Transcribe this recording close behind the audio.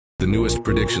The newest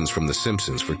predictions from The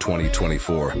Simpsons for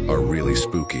 2024 are really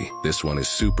spooky. This one is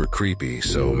super creepy,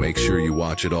 so make sure you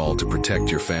watch it all to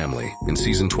protect your family. In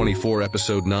Season 24,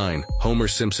 Episode 9, Homer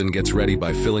Simpson gets ready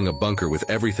by filling a bunker with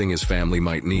everything his family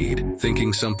might need,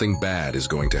 thinking something bad is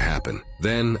going to happen.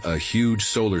 Then, a huge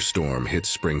solar storm hits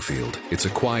Springfield. It's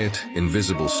a quiet,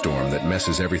 invisible storm that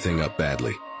messes everything up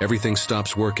badly. Everything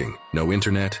stops working. No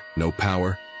internet, no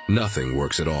power, nothing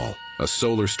works at all. A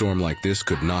solar storm like this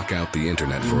could knock out the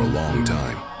internet for a long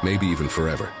time, maybe even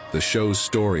forever. The show's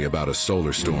story about a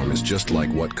solar storm is just like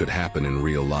what could happen in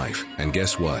real life. And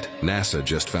guess what? NASA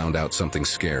just found out something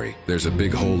scary. There's a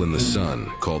big hole in the sun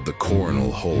called the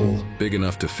coronal hole, big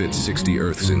enough to fit 60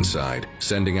 Earths inside,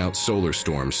 sending out solar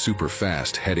storms super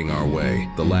fast heading our way.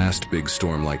 The last big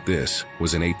storm like this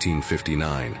was in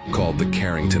 1859, called the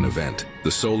Carrington event.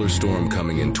 The solar storm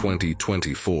coming in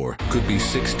 2024 could be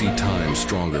 60 times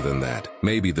stronger than that,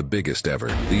 maybe the biggest ever.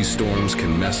 These storms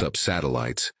can mess up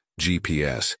satellites,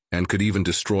 GPS, and could even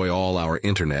destroy all our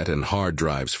internet and hard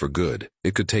drives for good.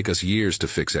 It could take us years to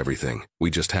fix everything.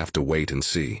 We just have to wait and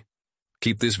see.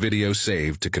 Keep this video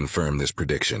saved to confirm this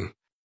prediction.